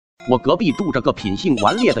我隔壁住着个品性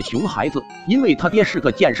顽劣的熊孩子，因为他爹是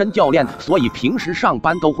个健身教练，所以平时上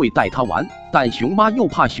班都会带他玩。但熊妈又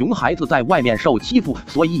怕熊孩子在外面受欺负，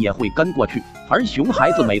所以也会跟过去。而熊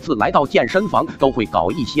孩子每次来到健身房都会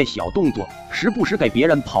搞一些小动作，时不时给别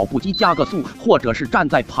人跑步机加个速，或者是站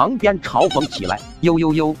在旁边嘲讽起来。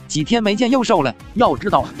哟，几天没见又瘦了。要知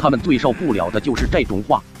道他们最受不了的就是这种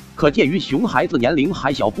话。可鉴于熊孩子年龄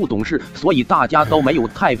还小不懂事，所以大家都没有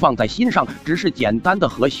太放在心上，只是简单的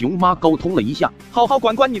和熊妈沟通了一下。好好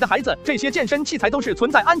管管你的孩子，这些健身器材都是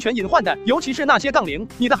存在安全隐患的，尤其是那些杠铃。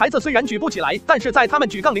你的孩子虽然举不起来，但是在他们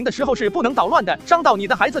举杠铃的时候是不能捣乱的，伤到你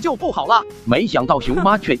的孩子就不好了。没想到熊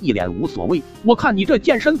妈却一脸无所谓。我看你这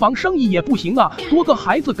健身房生意也不行啊，多个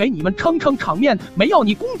孩子给你们撑撑场面，没要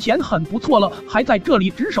你工钱很不错了，还在这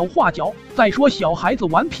里指手画脚。再说小孩子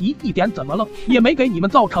顽皮一点怎么了，也没给你们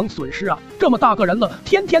造成损失啊。这么大个人了，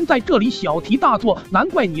天天在这里小题大做，难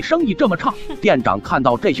怪你生意这么差。店长看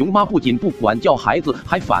到这熊妈不仅不管教孩子，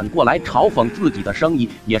还反过来嘲讽自己的生意，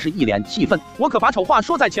也是一脸气愤。我可把丑话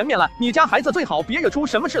说在前面了，你家孩子最好别惹出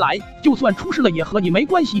什么事来，就算出事了也和你没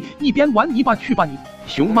关系，一边玩泥巴去吧你。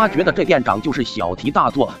熊妈觉得这店长就是小题大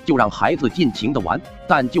做，就让孩子尽情的玩，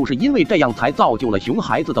但就是因为这样才造就了熊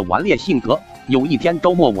孩子的顽劣性格。有一天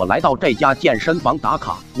周末，我来到这家健身房打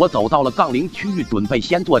卡，我走到了杠铃区域，准备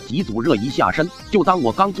先做几组热一下身。就当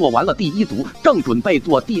我刚做完了第一组，正准备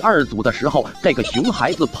做第二组的时候，这个熊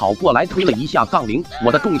孩子跑过来推了一下杠铃，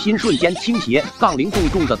我的重心瞬间倾斜，杠铃重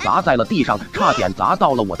重的砸在了地上，差点砸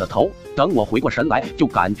到了我的头。等我回过神来，就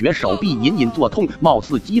感觉手臂隐隐作痛，貌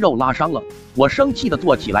似肌肉拉伤了。我生气的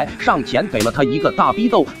坐起来，上前给了他一个大逼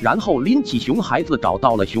斗，然后拎起熊孩子找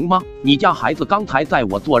到了熊妈。你家孩子刚才在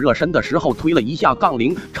我做热身的时候推了一下杠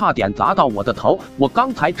铃，差点砸到我的头，我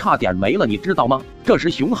刚才差点没了，你知道吗？这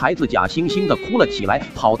时熊孩子假惺惺的哭了起来，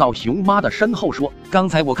跑到熊妈的身后说：刚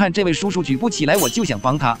才我看这位叔叔举不起来，我就想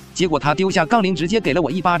帮他，结果他丢下杠铃直接给了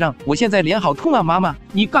我一巴掌，我现在脸好痛啊！妈妈，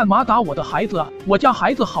你干嘛打我的孩子啊？我家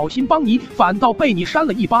孩子好心帮你，反倒被你扇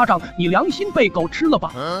了一巴掌，你良心被狗吃了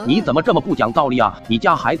吧？你怎么这么不讲道理啊？你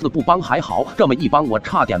家孩子不帮还好，这么一帮我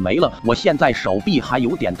差点没了，我现在手臂还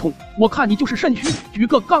有点痛。我看你就是肾虚，举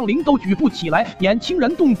个杠铃都举不起来，年轻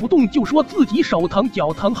人动不动就说自己手疼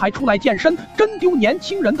脚疼还出来健身，真丢年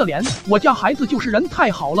轻人的脸。我家孩子就是人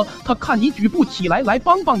太好了，他看你举不起来来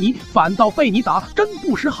帮帮你，反倒被你打，真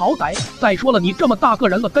不识好歹。再说了，你这么大个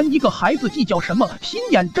人了，跟一个孩子计较什么？心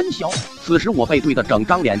眼真小。此时我被对的整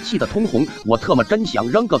张脸气得通红，我特么真想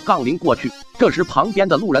扔个杠铃过去。这时旁边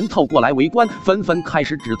的路人凑过来围观，纷纷开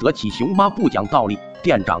始指责起熊妈不讲道理。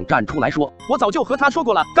店长站出来说：我早就和他说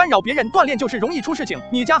过了，干扰别人锻炼就是容易出事情，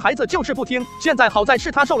你家孩子就是不听，现在好在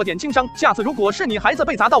是他受了点轻伤，下次如果是你孩子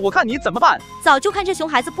被砸到，我看你怎么办？早就看这熊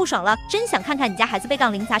孩子不爽了，真想看看你家孩子被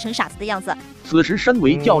杠铃砸成傻子的样子。此时身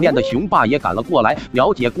为教练的熊爸也赶了过来，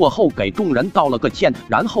了解过后给众人道了个歉，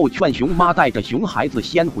然后劝熊妈带着熊孩子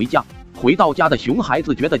先回家。回到家的熊孩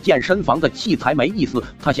子觉得健身房的器材没意思，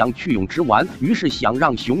他想去泳池玩，于是想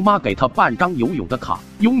让熊妈给他办张游泳的卡。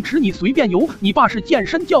泳池你随便游，你爸是健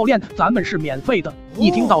身教练，咱们是免费的。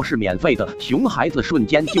一听到是免费的，熊孩子瞬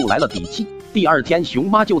间就来了底气。第二天，熊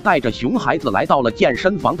妈就带着熊孩子来到了健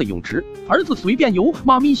身房的泳池。儿子随便游，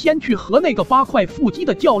妈咪先去和那个8块腹肌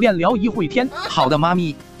的教练聊一会天。好的，妈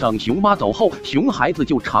咪。等熊妈走后，熊孩子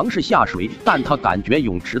就尝试下水，但他感觉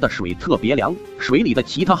泳池的水特别凉，水里的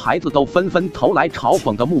其他孩子都纷纷投来嘲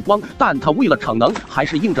讽的目光，但他为了逞能，还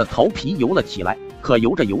是硬着头皮游了起来。可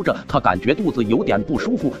游着游着，他感觉肚子有点不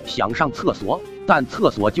舒服，想上厕所，但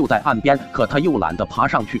厕所就在岸边，可他又懒得爬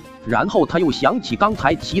上去。然后他又想起刚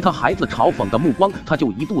才其他孩子嘲讽的目光，他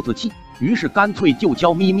就一肚子气，于是干脆就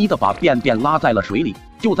悄咪咪的把便便拉在了水里。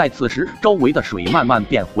就在此时，周围的水慢慢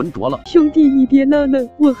变浑浊了。兄弟，你别拉了，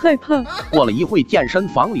我害怕。过了一会，健身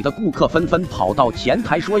房里的顾客纷纷跑到前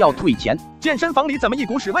台说要退钱。健身房里怎么一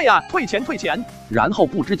股屎味啊？退钱退钱！然后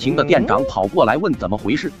不知情的店长跑过来问怎么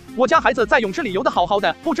回事。我家孩子在泳池里游得好好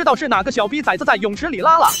的，不知道是哪个小逼崽子在泳池里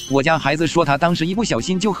拉了。我家孩子说他当时一不小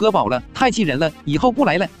心就喝饱了，太气人了，以后不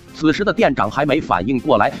来了。此时的店长还没反应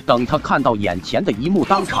过来，等他看到眼前的一幕，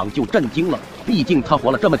当场就震惊了。毕竟他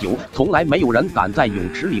活了这么久，从来没有人敢在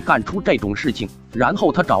泳池里干出这种事情。然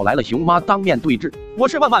后他找来了熊妈当面对质。我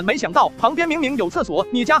是万万没想到，旁边明明有厕所，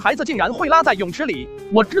你家孩子竟然会拉在泳池里。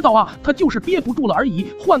我知道啊，他就是憋不住了而已，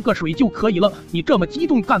换个水就可以了。你这么激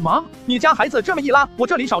动干嘛？你家孩子这么一拉，我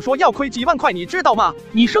这里少说要亏几万块，你知道吗？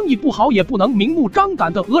你生意不好也不能明目张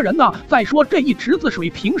胆的讹人呐。再说这一池子水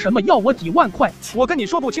凭什么要我几万块？我跟你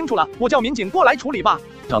说不清楚了，我叫民警过来处理吧。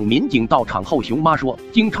等民警到场后，熊妈说：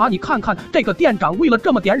警察，你看看这个店长为了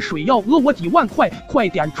这么点水要讹我几万块，快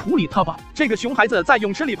点处理他吧。这个熊孩子在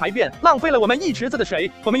泳池里排便，浪费了我们一池子的水。水。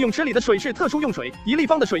我们泳池里的水是特殊用水，1立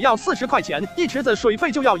方的水要40块钱，1池子水费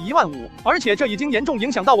就要1万5，而且这已经严重影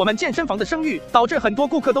响到我们健身房的声誉，导致很多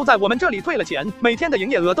顾客都在我们这里退了钱，每天的营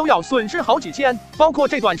业额都要损失好几千，包括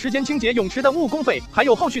这段时间清洁泳池的误工费，还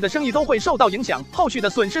有后续的生意都会受到影响，后续的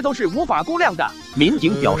损失都是无法估量的。民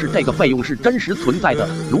警表示，这个费用是真实存在的，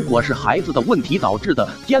如果是孩子的问题导致的，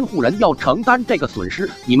监护人要承担这个损失，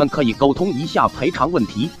你们可以沟通一下赔偿问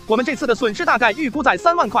题。我们这次的损失大概预估在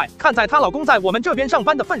3万块，看在她老公在我们这边上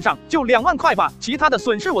班的份上，就2万块吧，其他的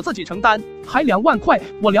损失我自己承担。还2万块，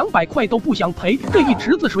我200块都不想赔，这一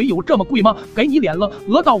池子水有这么贵吗？给你脸了，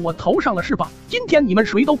讹到我头上了是吧？今天你们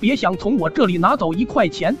谁都别想从我这里拿走1块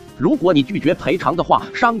钱。如果你拒绝赔偿的话，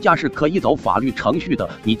商家是可以走法律程序的，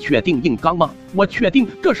你确定硬刚吗？我确定，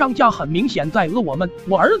这商家很明显在讹我们。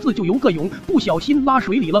我儿子就游个泳，不小心拉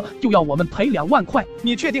水里了，就要我们赔2万块。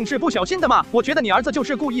你确定是不小心的吗？我觉得你儿子就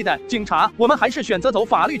是故意的。警察，我们还是选择走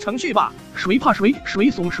法律程序吧。谁怕谁，谁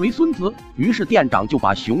怂谁孙子。于是店长就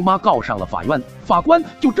把熊妈告上了法院。法官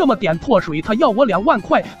就这么点破水，他要我2万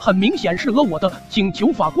块，很明显是讹我的，请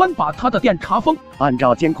求法官把他的店查封。按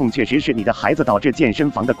照监控，确实是你的孩子导致健身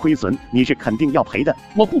房的亏损，你是肯定要赔的。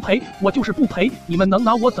我不赔，我就是不赔，你们能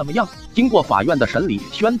拿我怎么样？经过法院的审理，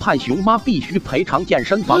宣判熊妈必须赔偿健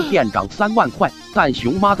身房店长3万块，但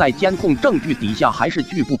熊妈在监控证据底下还是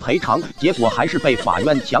拒不赔偿，结果还是被法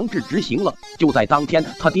院强制执行了。就在当天，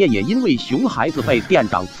他爹也因为熊孩子被店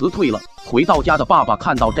长辞退了。回到家的爸爸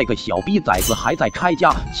看到这个小逼崽子还在拆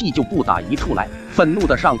家，气就不打一处来，愤怒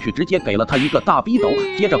的上去直接给了他一个大逼斗，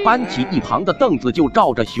接着搬起一旁的凳子就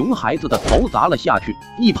照着熊孩子的头砸了下去。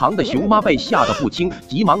一旁的熊妈被吓得不轻，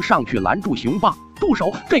急忙上去拦住熊爸。住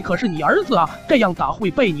手！这可是你儿子啊，这样打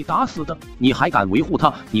会被你打死的。你还敢维护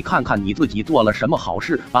他？你看看你自己做了什么好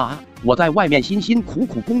事啊？我在外面辛辛苦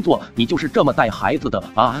苦工作，你就是这么带孩子的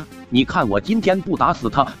啊？你看我今天不打死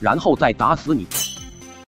他，然后再打死你。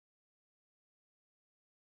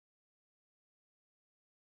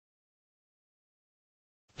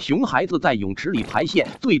熊孩子在泳池里排泄，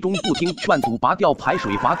最终不听劝阻拔掉排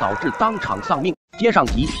水阀，导致当场丧命。接上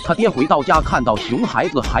集，他爹回到家看到熊孩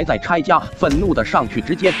子还在拆家，愤怒的上去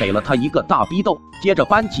直接给了他一个大逼斗，接着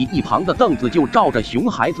搬起一旁的凳子就照着熊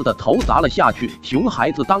孩子的头砸了下去，熊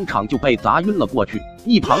孩子当场就被砸晕了过去。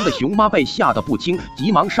一旁的熊妈被吓得不轻，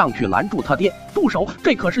急忙上去拦住他爹。住手！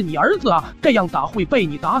这可是你儿子啊，这样打会被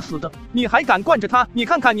你打死的。你还敢惯着他？你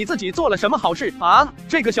看看你自己做了什么好事啊？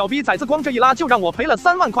这个小逼崽子光这一拉就让我赔了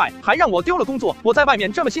3万块，还让我丢了工作。我在外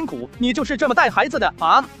面这么辛苦，你就是这么带孩子的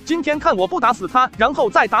啊？今天看我不打死他，然后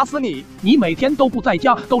再打死你。你每天都不在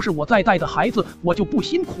家，都是我在带的孩子，我就不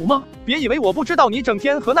辛苦吗？别以为我不知道你整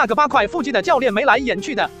天和那个8块腹肌的教练眉来眼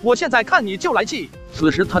去的，我现在看你就来气。此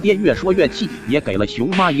时他爹越说越气，也给了熊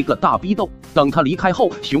妈一个大逼斗。等他离开后，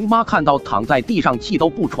熊妈看到躺在地上气都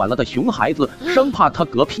不喘了的熊孩子，生怕他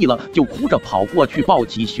嗝屁了，就哭着跑过去抱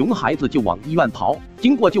起熊孩子就往医院跑。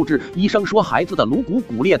经过救治，医生说孩子的颅骨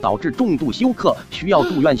骨裂导致重度休克，需要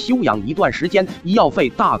住院休养一段时间，医药费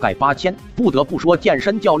大概8000。不得不说，健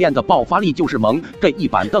身教练的爆发力就是猛，这一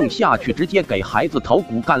板凳下去，直接给孩子头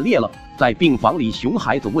骨干裂了。在病房里，熊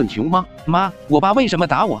孩子问熊妈：“妈，我爸为什么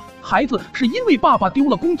打我？”孩子，是因为爸爸丢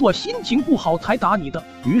了工作，心情不好才打你的。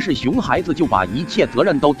于是熊孩子就把一切责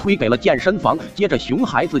任都推给了健身房，接着熊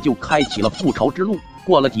孩子就开启了复仇之路。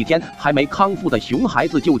过了几天，还没康复的熊孩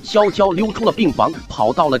子就悄悄溜出了病房，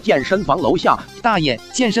跑到了健身房楼下。大爷，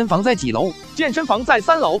健身房在几楼？健身房在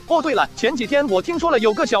3楼。哦，对了，前几天我听说了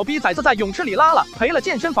有个小逼崽子在泳池里拉了，赔了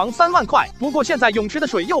健身房3万块。不过现在泳池的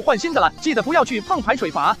水又换新的了，记得不要去碰排水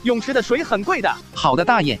阀，泳池的水很贵的。好的，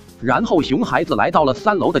大爷。然后熊孩子来到了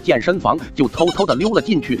3楼的健身房，就偷偷的溜了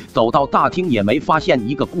进去，走到大厅也没发现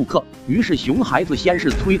一个顾客。于是熊孩子先是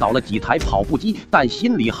推倒了几台跑步机，但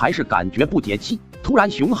心里还是感觉不解气。突然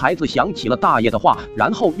熊孩子想起了大爷的话，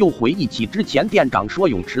然后又回忆起之前店长说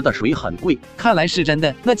泳池的水很贵，看来是真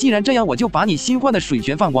的。那既然这样，我就把你新换的水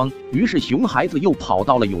全放光。于是熊孩子又跑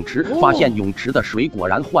到了泳池，发现泳池的水果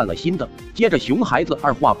然换了新的。接着熊孩子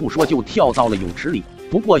二话不说就跳到了泳池里。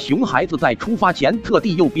不过熊孩子在出发前特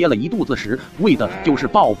地又憋了一肚子屎，为的就是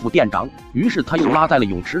报复店长。于是他又拉在了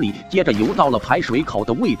泳池里，接着游到了排水口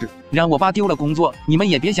的位置，让我爸丢了工作，你们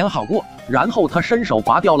也别想好过。然后他伸手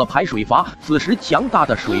拔掉了排水阀，此时强大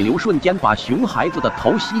的水流瞬间把熊孩子的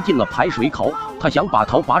头吸进了排水口。他想把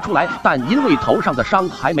头拔出来，但因为头上的伤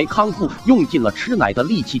还没康复，用尽了吃奶的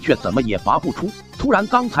力气，却怎么也拔不出。突然，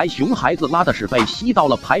刚才熊孩子拉的屎被吸到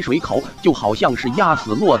了排水口，就好像是压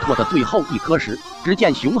死骆驼的最后一颗屎。只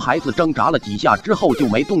见熊孩子挣扎了几下之后就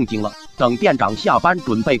没动静了。等店长下班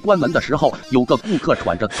准备关门的时候，有个顾客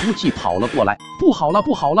喘着粗气跑了过来：“不好了，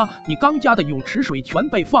不好了，你刚加的泳池水全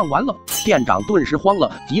被放完了！”店长顿时慌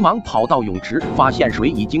了，急忙跑到泳池，发现水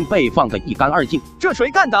已经被放得一干二净。这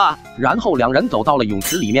谁干的啊？然后两人走到了泳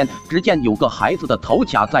池里面，只见有个孩子的头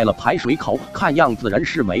卡在了排水口，看样子人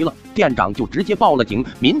是没了。店长就直接报了警，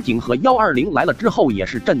民警和120来了之后也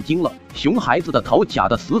是震惊了。熊孩子的头卡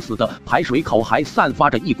得死死的，排水口还散发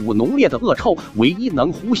着一股浓烈的恶臭，唯一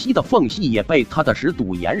能呼吸的缝隙也被他的屎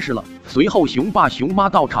堵严实了。随后熊爸熊妈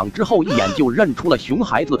到场之后，一眼就认出了熊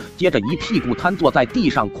孩子，接着一屁股瘫坐在地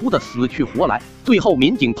上，哭得死去活来。最后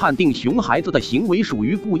民警判定熊孩子的行为属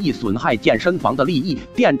于故意损害健身房的利益，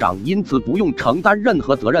店长因此不用承担任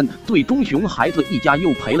何责任。最终熊孩子一家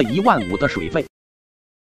又赔了1万5的水费。